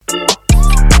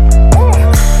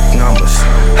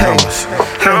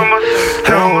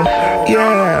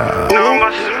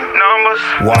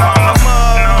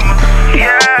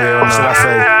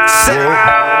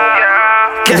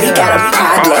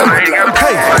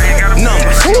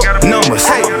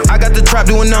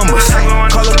doing numbers.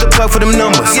 Call up the plug for them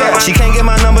numbers. She can't get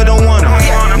my number, don't want them.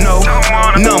 No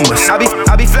numbers. I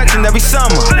be flexing every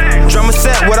summer. Drummer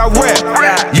set, what I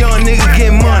rap. Young nigga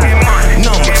get money.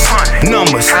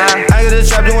 Numbers. I get the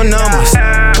trap doing numbers.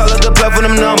 Call up the plug for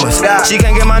them numbers. She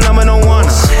can't get my number, don't want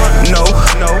them. No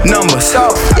numbers.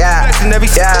 Flexing every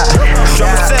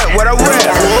drummer set, what I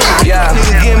rap.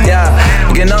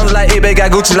 Get numbers like eBay,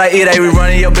 got Gucci like eBay. We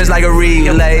running your bitch like a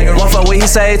relay. One fuck what he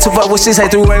say, two fuck what she say.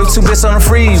 Three way with two bitches on the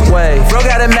freeway. Bro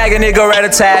got a mag and nigga rat a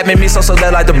tab. Made me so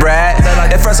that like the brat.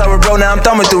 At first I was bro, now I'm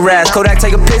thumbing through rats. Kodak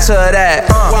take a picture of that.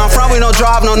 Where I'm from, we don't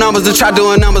drive no numbers. To try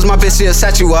doing numbers, my bitch she'll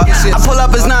set you up. I pull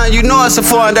up as 9, you know it's a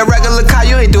 4. That regular car,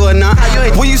 you ain't doing none.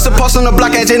 We used to post on the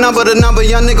block, AJ number the number.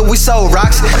 Young nigga, we sold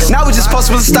rocks. Now we just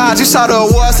post with the stars. You saw the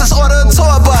awards, let's order a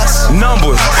tour bus.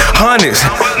 Numbers, hundreds,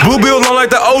 blue bills on like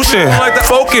the ocean.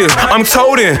 Focus, I'm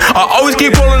toting. I always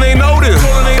keep pulling, they notice.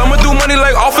 I'ma do money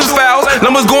like office fouls.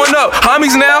 Numbers going up,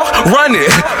 homies now, run it.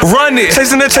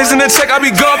 Chasing the check, I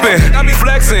be gumping. I be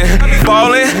flexing,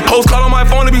 ballin'. Hoes call on my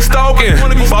phone to be stalking.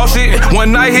 Ball shit,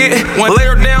 one night hit, one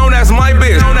layer down, that's my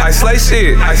bitch. I slay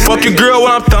shit. Fuck your girl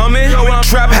when I'm thumbing.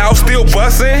 Trap house still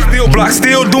bustin'. Block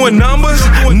still doing numbers.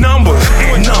 I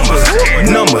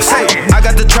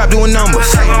got the trap doing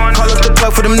numbers. Call up the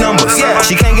plug for them numbers.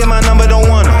 She can't get my number, don't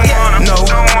want them. No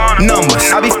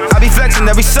numbers. I be flexing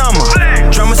every summer.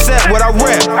 Drummer set, what I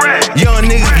rap. Young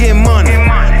nigga get money.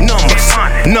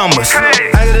 Numbers.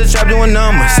 I got the trap doing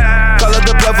numbers. Call up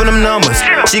the plug for them numbers.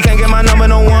 She can't get my number,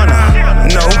 don't want her.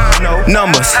 No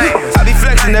numbers. I be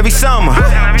flexing every summer.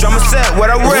 Drummer set, what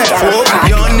I rap.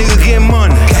 Young nigga get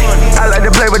money. I like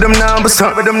to play with them numbers,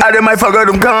 I just might fuck up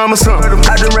them commas,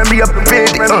 I just ran me up 50,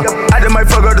 I just might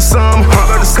fuck up the sum,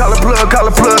 Call a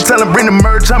plug, tell him bring the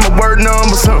merch, I'm a word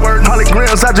numbers,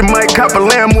 Holograms, I just might cop a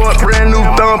lamb up, brand new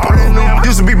thumper.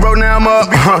 Used to be bro, now I'm up,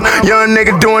 Young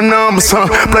nigga doing numbers,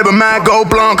 Play by mine, go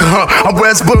blanc, I'm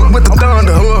Westbrook with the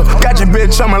thunder, Got your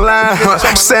bitch on my line,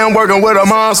 Say I'm working with a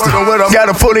monster, Got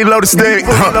a fully loaded stick,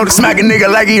 Smack a nigga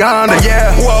like he Honda,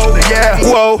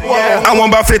 Whoa, I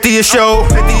want about 50 a show.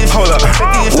 Hold up,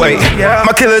 wait,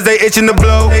 my killers they itching to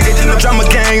blow. Drama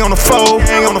gang on the foe.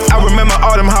 I remember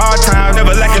all them hard times.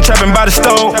 Never lacking trapping by the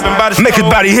stove. Make his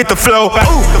body hit the flow.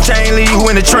 Chain leave you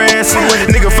in the trance.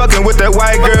 Nigga fucking with that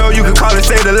white girl. You could call it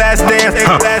say the last dance.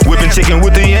 Whipping chicken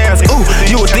with the yams. Ooh,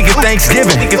 you would think it's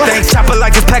Thanksgiving. Chopper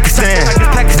like it's Pakistan.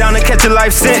 Down to catch a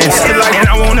life sentence. And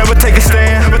I won't ever take a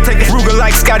stand. Ruger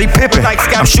like Scottie Pippen.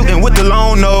 I'm shooting with the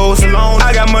long nose.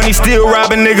 I got money still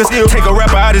robbing niggas. Take a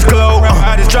rapper out his clothes.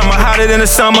 Drama hotter than the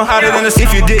summer.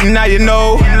 If you didn't, now you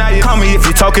know. Call me if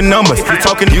you're talking numbers.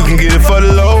 You can get it for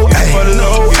the low.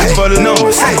 For the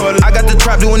numbers. I got the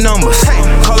trap doing numbers.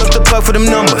 Call up the plug for them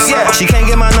numbers. She can't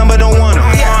get my number, don't want them.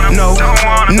 No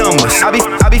numbers. I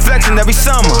be flexing every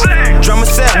summer. Drummer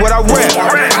set, what I rap.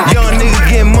 Young nigga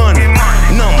get money.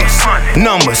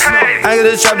 Numbers. I got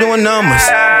the trap doing numbers.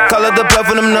 Call up the plug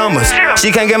for them numbers.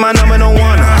 She can't get my number, don't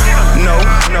want her. No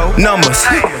numbers.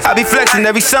 I be flexing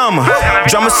every summer.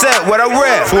 Drummer set, what I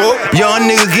rap. Young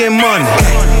nigga get money.